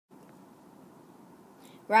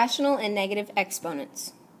Rational and negative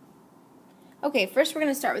exponents. Okay, first we're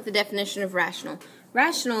going to start with the definition of rational.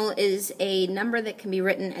 Rational is a number that can be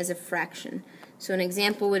written as a fraction. So an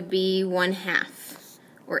example would be 1/2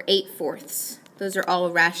 or 8/4. Those are all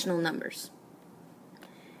rational numbers.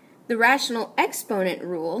 The rational exponent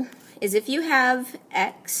rule is if you have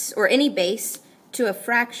x or any base to a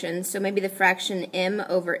fraction, so maybe the fraction m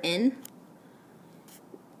over n,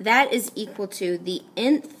 that is equal to the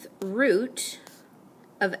nth root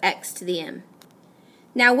of x to the m.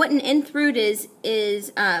 Now what an nth root is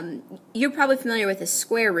you're probably familiar with a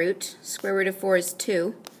square root. Square root of 4 is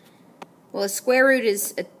 2. Well, a square root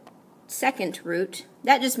is a second root.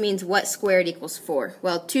 That just means what squared equals 4.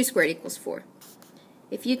 Well, 2 squared equals 4.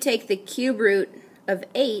 If you take the cube root of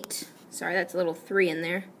 8, sorry, that's a little 3 in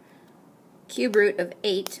there, cube root of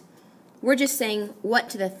 8, we're just saying what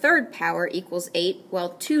to the third power equals 8. Well,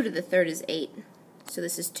 2 to the third is 8, so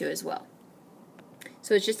this is 2 as well.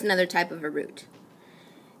 So it's just another type of a root.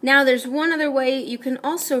 Now there's one other way you can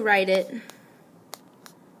also write it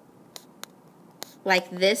like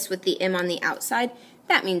this with the m on the outside.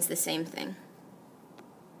 That means the same thing.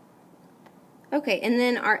 Okay, and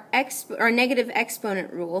then our negative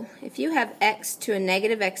exponent rule. If you have x to a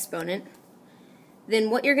negative exponent, then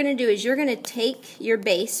what you're going to do is you're going to take your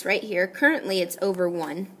base right here. Currently it's over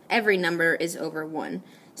 1. Every number is over 1.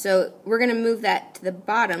 So we're going to move that to the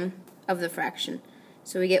bottom of the fraction.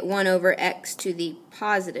 So we get 1 over x to the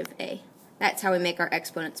positive a. That's how we make our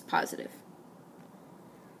exponents positive.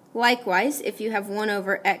 Likewise, if you have 1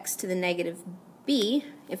 over x to the negative b,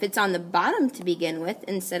 if it's on the bottom to begin with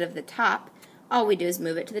instead of the top, all we do is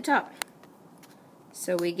move it to the top.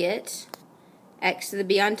 So we get x to the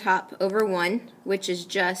b on top over 1, which is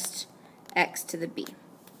just x to the b.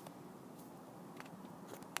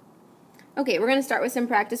 Okay, we're going to start with some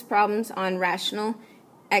practice problems on rational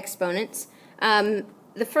exponents.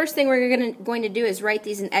 The first thing we're going to do is write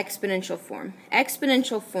these in exponential form.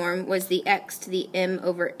 Exponential form was the x to the m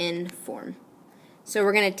over n form. So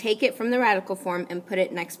we're going to take it from the radical form and put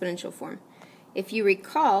it in exponential form. If you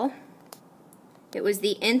recall, it was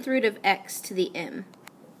the nth root of x to the m,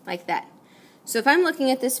 like that. So if I'm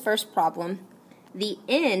looking at this first problem, the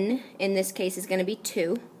n in this case is going to be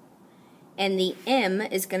 2, and the m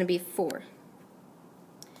is going to be 4.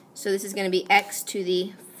 So this is going to be x to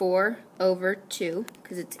the 4 over 2,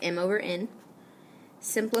 because it's m over n.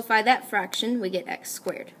 Simplify that fraction, we get x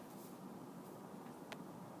squared.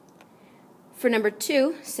 For number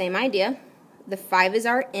 2, same idea. The 5 is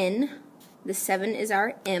our n, the 7 is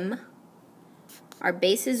our m. Our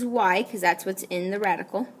base is y, because that's what's in the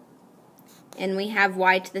radical. And we have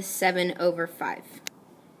y to the 7 over 5.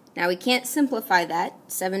 Now we can't simplify that.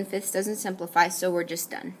 7/5 doesn't simplify, so we're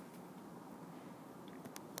just done.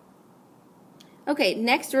 Okay,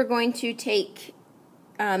 next we're going to take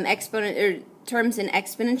terms in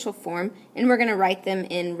exponential form, and we're going to write them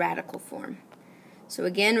in radical form. So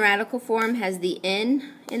again, radical form has the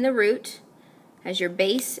n in the root, has your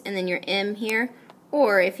base, and then your m here,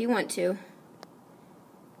 or if you want to,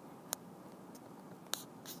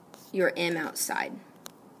 your m outside.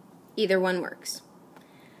 Either one works.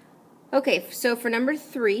 Okay, so for number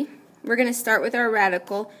 3, we're going to start with our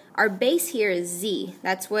radical. Our base here is z.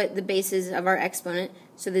 That's what the base is of our exponent.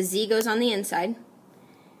 So the z goes on the inside.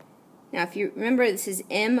 Now if you remember, this is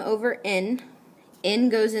m over n. N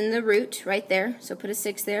goes in the root right there, so put a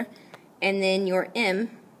 6 there. And then your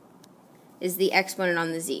m is the exponent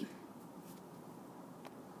on the z.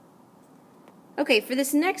 Okay, for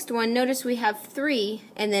this next one, notice we have 3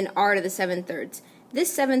 and then r to the 7/3.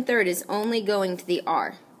 This 7/3 is only going to the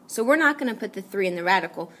r. So we're not going to put the 3 in the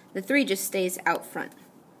radical. The 3 just stays out front.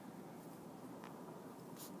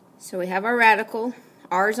 So we have our radical,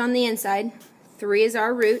 r is on the inside, 3 is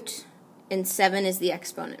our root, and 7 is the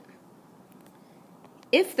exponent.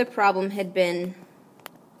 If the problem had been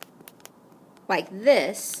like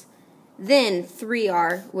this, then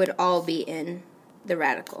 3r would all be in the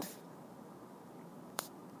radical.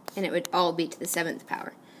 And it would all be to the 7th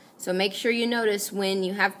power. So make sure you notice when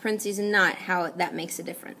you have parentheses and not how that makes a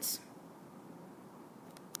difference.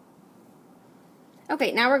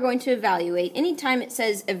 Okay, now we're going to evaluate. Anytime it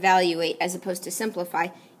says evaluate as opposed to simplify,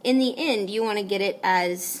 in the end you want to get it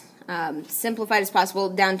as simplified as possible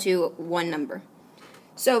down to one number.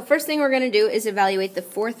 So first thing we're going to do is evaluate the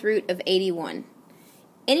 4th root of 81.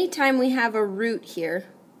 Anytime we have a root here,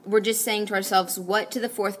 we're just saying to ourselves, what to the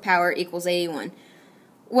 4th power equals 81?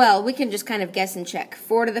 Well, we can just kind of guess and check.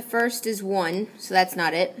 4 to the 1st is 1, so that's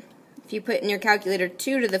not it. If you put in your calculator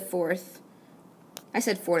 2 to the 4th, I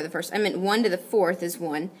said 4 to the 1st, I meant 1 to the 4th is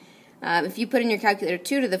 1. If you put in your calculator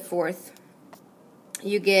 2 to the 4th,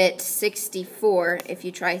 you get 64. If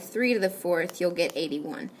you try 3 to the 4th, you'll get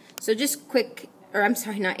 81. So just quick, or I'm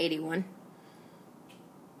sorry, not 81.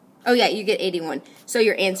 Oh yeah, you get 81. So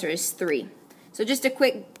your answer is 3. So just a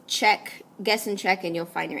quick check, guess and check, and you'll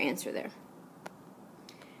find your answer there.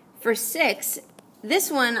 For 6,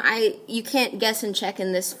 this one, you can't guess and check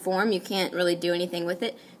in this form. You can't really do anything with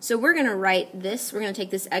it. So we're going to write this. We're going to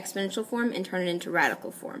take this exponential form and turn it into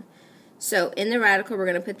radical form. So in the radical, we're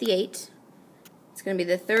going to put the 8. It's going to be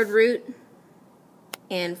the 3rd root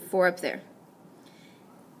and 4 up there.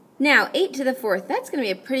 Now, 8 to the 4th, that's going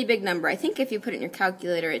to be a pretty big number. I think if you put it in your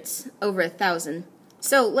calculator, it's over 1,000.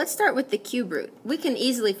 So let's start with the cube root. We can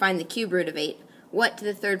easily find the cube root of 8. What to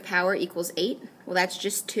the 3rd power equals 8? Well, that's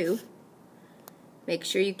just 2. Make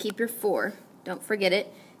sure you keep your 4. Don't forget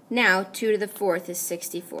it. Now, 2 to the 4th is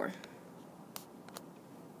 64.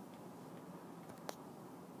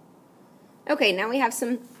 Okay, now we have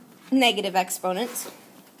some negative exponents.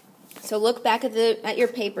 So look back at your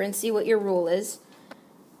paper and see what your rule is.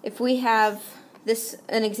 If we have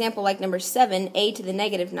an example like number 7, a to the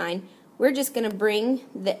negative 9, we're just going to bring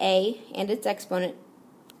the a and its exponent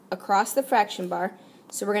across the fraction bar.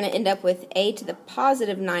 So we're going to end up with a to the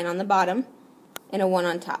positive 9 on the bottom and a 1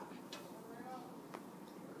 on top.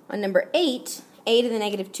 On number 8, a to the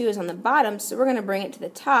negative 2 is on the bottom, so we're going to bring it to the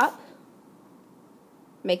top,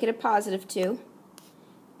 make it a positive 2,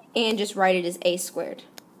 and just write it as a squared.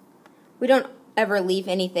 We don't ever leave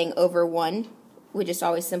anything over 1. We just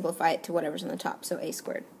always simplify it to whatever's on the top, so a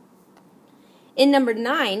squared. In number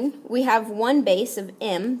 9, we have one base of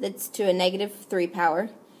m that's to a negative 3 power,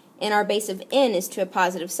 and our base of n is to a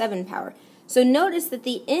positive 7 power. So notice that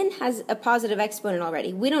the n has a positive exponent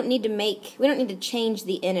already. We don't need to change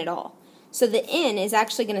the n at all. So the n is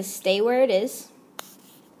actually going to stay where it is,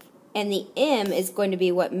 and the m is going to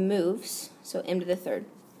be what moves, so m to the 3rd.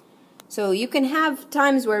 So you can have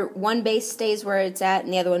times where one base stays where it's at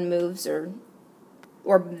and the other one moves, or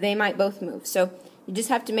they might both move. So you just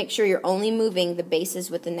have to make sure you're only moving the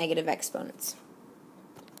bases with the negative exponents.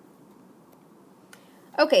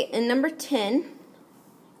 Okay, in number 10,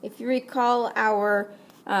 if you recall our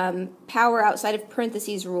power outside of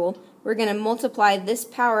parentheses rule, we're going to multiply this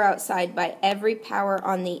power outside by every power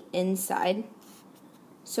on the inside.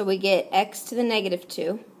 So we get x to the negative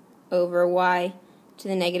 2 over y to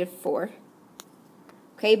the negative 4.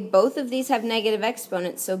 Okay, both of these have negative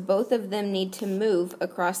exponents, so both of them need to move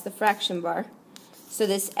across the fraction bar. So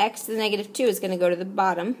this x to the negative 2 is going to go to the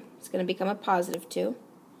bottom. It's going to become a positive 2.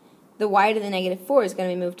 The y to the negative 4 is going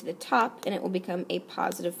to be moved to the top, and it will become a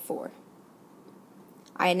positive 4.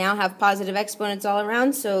 I now have positive exponents all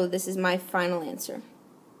around, so this is my final answer.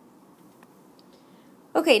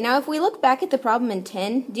 Okay, now if we look back at the problem in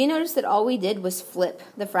 10, do you notice that all we did was flip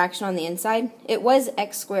the fraction on the inside? It was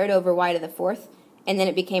x squared over y to the 4th, and then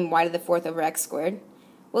it became y to the 4th over x squared.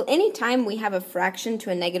 Well, anytime we have a fraction to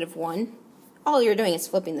a negative 1, all you're doing is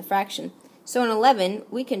flipping the fraction. So in 11,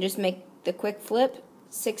 we can just make the quick flip,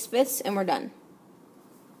 6/5, and we're done.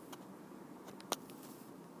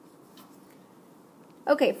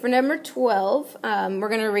 Okay, for number 12, we're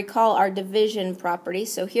going to recall our division property.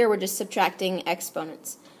 So here we're just subtracting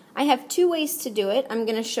exponents. I have two ways to do it. I'm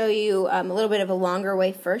going to show you a little bit of a longer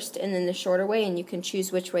way first and then the shorter way, and you can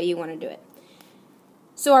choose which way you want to do it.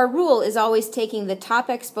 So our rule is always taking the top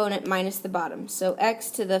exponent minus the bottom. So x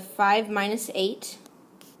to the 5 minus 8,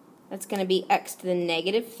 that's going to be x to the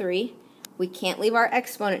negative 3. We can't leave our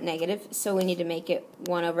exponent negative, so we need to make it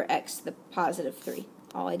 1 over x to the positive 3.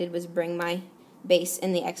 All I did was bring my base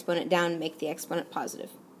and the exponent down and make the exponent positive.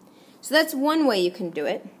 So that's one way you can do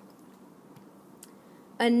it.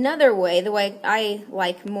 Another way, the way I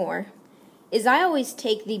like more, is I always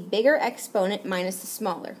take the bigger exponent minus the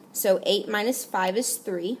smaller. So 8 minus 5 is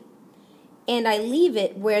 3, and I leave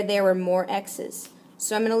it where there were more x's.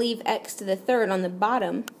 So I'm going to leave x to the 3rd on the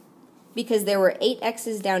bottom because there were 8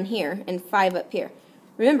 x's down here and 5 up here.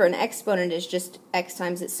 Remember, an exponent is just x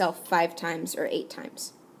times itself 5 times or 8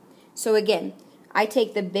 times. So again, I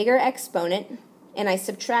take the bigger exponent and I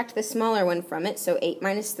subtract the smaller one from it. So 8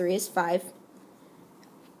 minus 3 is 5.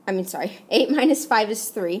 8 minus 5 is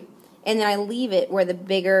 3. And then I leave it where the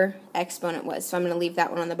bigger exponent was. So I'm going to leave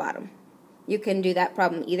that one on the bottom. You can do that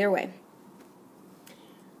problem either way.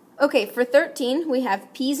 Okay, for 13, we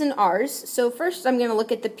have p's and r's. So first I'm going to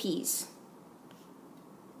look at the p's.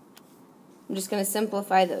 I'm just going to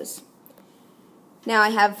simplify those. Now I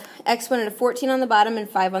have exponent of 14 on the bottom and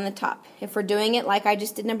 5 on the top. If we're doing it like I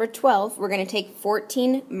just did number 12, we're going to take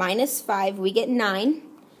 14 minus 5, we get 9.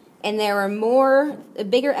 And there are a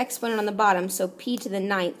bigger exponent on the bottom, so p to the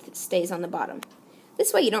 9th stays on the bottom.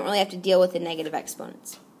 This way you don't really have to deal with the negative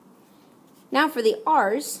exponents. Now for the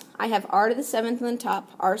r's, I have r to the 7th on the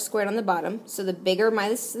top, r squared on the bottom, so the bigger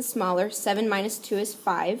minus the smaller, 7 minus 2 is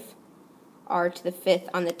 5, r to the 5th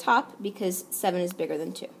on the top because 7 is bigger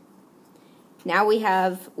than 2. Now we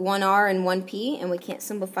have 1r and 1p, and we can't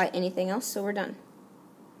simplify anything else, so we're done.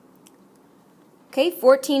 Okay,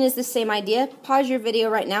 14 is the same idea. Pause your video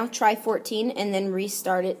right now, try 14, and then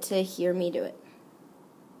restart it to hear me do it.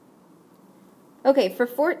 Okay, for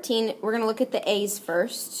 14, we're going to look at the a's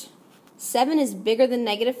first. 7 is bigger than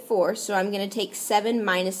negative 4, so I'm going to take 7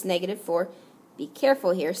 minus negative 4. Be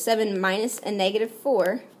careful here. 7 minus a negative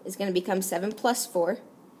 4 is going to become 7 plus 4.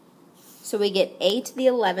 So we get a to the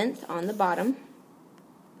 11th on the bottom.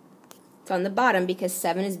 It's on the bottom because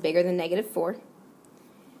 7 is bigger than negative 4.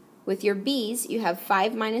 With your b's, you have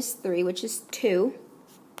 5 minus 3, which is 2.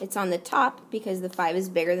 It's on the top because the 5 is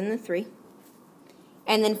bigger than the 3.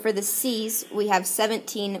 And then for the c's, we have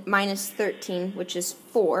 17 minus 13, which is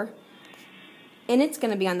 4. And it's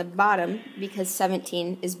going to be on the bottom because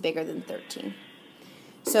 17 is bigger than 13.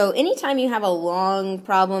 So anytime you have a long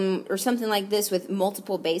problem or something like this with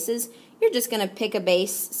multiple bases, you're just going to pick a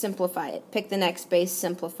base, simplify it. Pick the next base,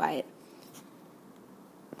 simplify it.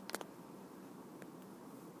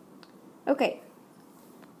 Okay.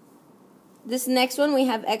 This next one, we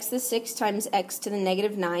have x to the 6 times x to the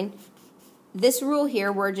negative 9. This rule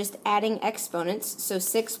here, we're just adding exponents. So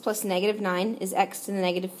 6 plus negative 9 is x to the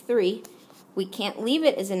negative 3. We can't leave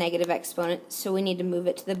it as a negative exponent, so we need to move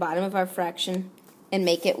it to the bottom of our fraction and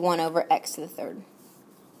make it 1 over x to the 3rd.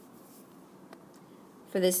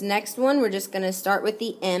 For this next one, we're just going to start with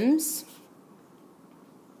the m's.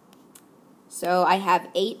 So I have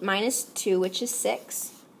 8 minus 2, which is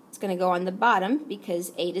 6. It's going to go on the bottom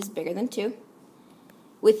because 8 is bigger than 2.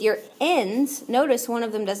 With your n's, notice one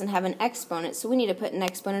of them doesn't have an exponent, so we need to put an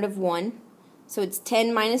exponent of 1. So it's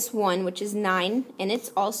 10 minus 1, which is 9, and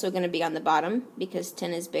it's also going to be on the bottom because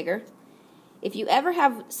 10 is bigger. If you ever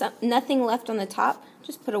have nothing left on the top,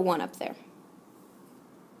 just put a 1 up there.